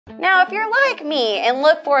Now, if you're like me and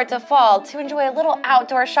look forward to fall to enjoy a little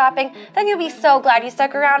outdoor shopping, then you'll be so glad you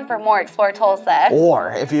stuck around for more Explore Tulsa.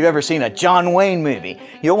 Or if you've ever seen a John Wayne movie,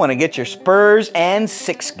 you'll want to get your spurs and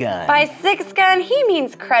 6-gun. By 6-gun, he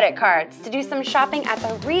means credit cards to do some shopping at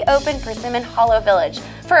the reopened Persimmon Hollow Village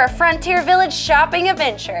for a Frontier Village shopping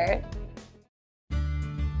adventure.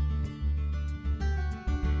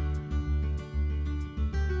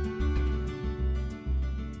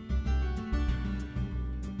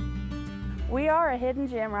 We are a hidden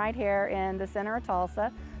gem right here in the center of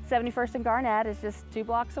Tulsa. 71st and Garnett is just 2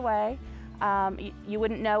 blocks away. You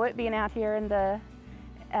wouldn't know it being out here in the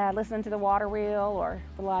listening to the water wheel or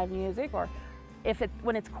the live music, or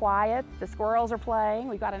when it's quiet, the squirrels are playing.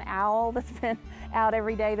 We've got an owl that's been out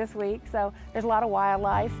every day this week, so there's a lot of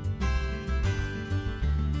wildlife.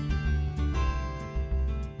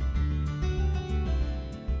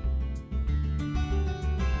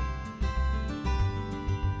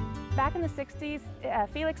 Back in the 60s,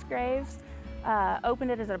 Felix Graves opened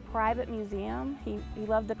it as a private museum. He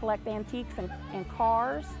loved to collect antiques and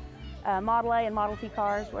cars. Model A and Model T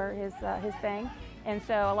cars were his thing. And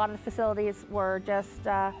so a lot of the facilities were just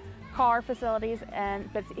car facilities,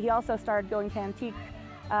 but he also started going to antique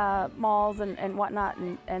malls and whatnot,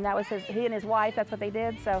 and that was he and his wife, that's what they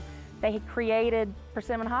did. So they created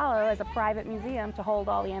Persimmon Hollow as a private museum to hold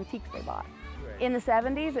all the antiques they bought. In the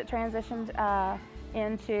 70s, it transitioned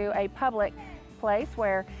into a public place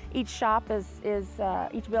where each shop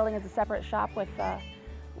each building is a separate shop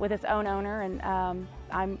with its own owner, and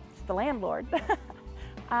I'm the landlord.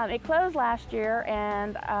 It closed last year,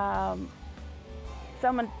 and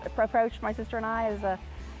someone approached my sister and I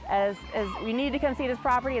as we need to come see this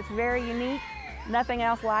property. It's very unique, nothing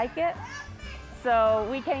else like it. So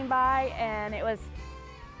we came by, and it was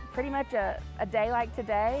pretty much a day like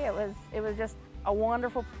today. It was just a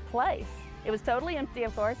wonderful place. It was totally empty,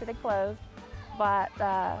 of course, it had closed, but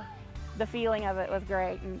the feeling of it was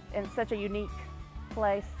great, and such a unique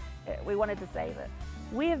place. We wanted to save it.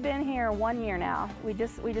 We have been here 1 year now. We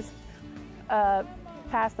just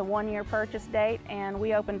passed the 1-year purchase date, and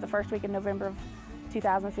we opened the first week in November of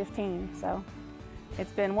 2015. So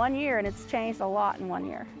it's been 1 year, and it's changed a lot in 1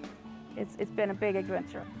 year. It's been a big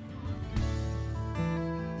adventure.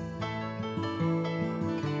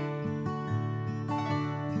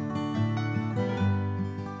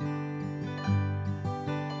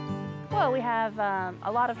 Well, we have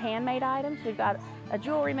a lot of handmade items. We've got a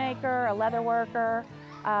jewelry maker, a leather worker.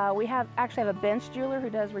 We actually have a bench jeweler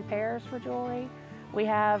who does repairs for jewelry. We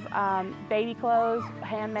have baby clothes,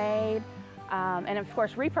 handmade, and of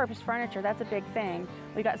course repurposed furniture. That's a big thing.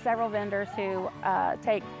 We've got several vendors who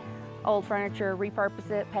take old furniture,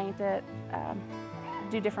 repurpose it, paint it,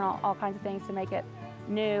 do all kinds of things to make it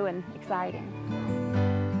new and exciting.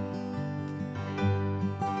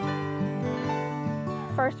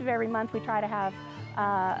 First of every month, we try to have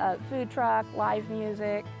a food truck, live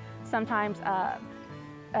music. Sometimes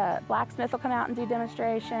blacksmith will come out and do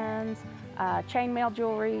demonstrations, chainmail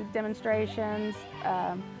jewelry demonstrations.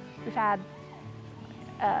 We've had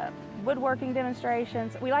woodworking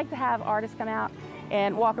demonstrations. We like to have artists come out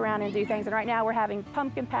and walk around and do things. And right now we're having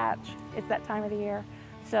pumpkin patch. It's that time of the year.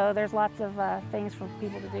 So there's lots of things for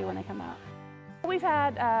people to do when they come out. We've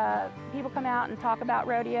had people come out and talk about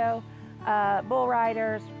rodeo. Bull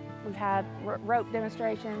riders, we've had rope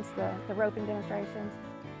demonstrations, the roping demonstrations.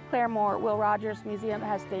 Claremore Will Rogers Museum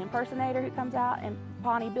has the impersonator who comes out, and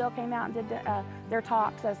Pawnee Bill came out and did their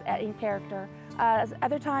talks in character.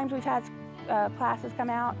 Other times we've had classes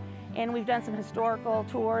come out, and we've done some historical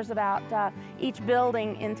tours about each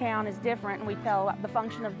building in town is different, and we tell the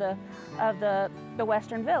function of the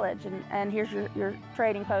Western Village. And here's your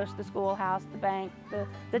trading post, the schoolhouse, the bank,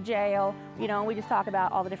 the jail. You know, and we just talk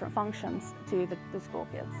about all the different functions to the school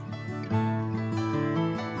kids.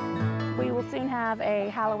 We will soon have a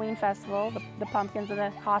Halloween festival, the pumpkins and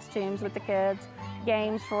the costumes with the kids,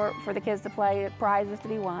 games for the kids to play, prizes to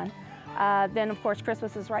be won. Then of course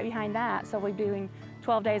Christmas is right behind that, so we're doing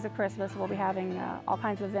 12 days of Christmas. We'll be having all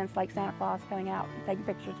kinds of events like Santa Claus coming out and taking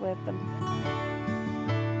pictures with them.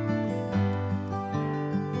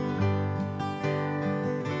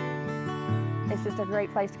 It's just a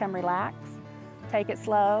great place to come relax, take it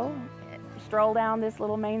slow, stroll down this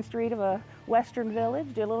little main street of a Western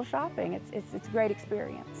village, do a little shopping. It's a great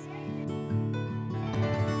experience.